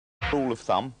Rule of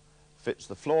thumb fits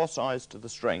the floor size to the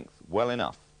strength well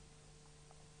enough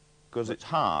because it's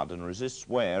hard and resists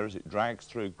wear as it drags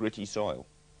through gritty soil.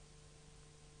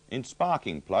 In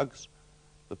sparking plugs,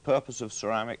 the purpose of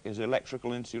ceramic is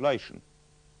electrical insulation,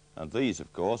 and these,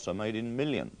 of course, are made in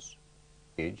millions.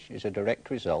 Is a direct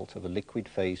result of a liquid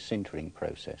phase sintering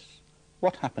process.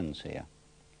 What happens here?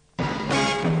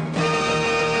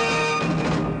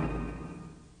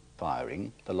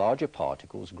 Firing, the larger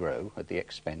particles grow at the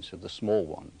expense of the small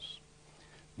ones.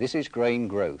 This is grain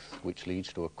growth, which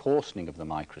leads to a coarsening of the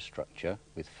microstructure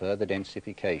with further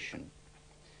densification.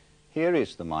 Here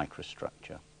is the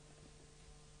microstructure.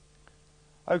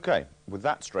 Okay, with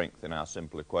that strength in our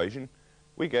simple equation,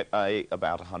 we get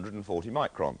about 140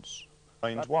 microns,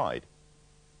 range wide.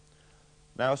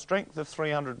 Now, a strength of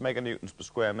 300 meganewtons per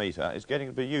square metre is getting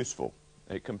to be useful.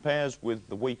 It compares with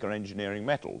the weaker engineering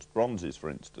metals, bronzes for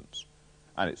instance,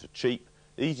 and it's a cheap,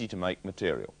 easy to make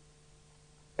material.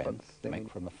 Make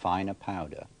from a finer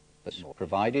powder, but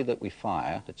provided that we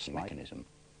fire its mechanism.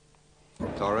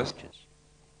 Taurus.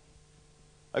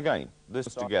 Again,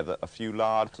 this together a few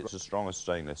large, it's as strong as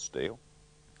stainless steel.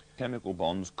 Chemical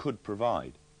bonds could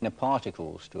provide. The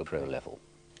particles to a pro level.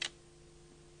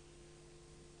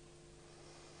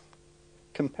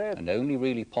 Compare, and only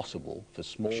really possible for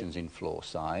small in floor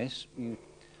size.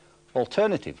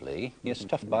 Alternatively, you're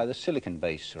stuffed by the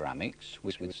silicon-based ceramics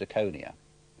with zirconia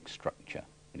structure,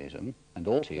 and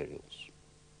all materials.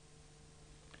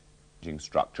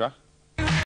 Structure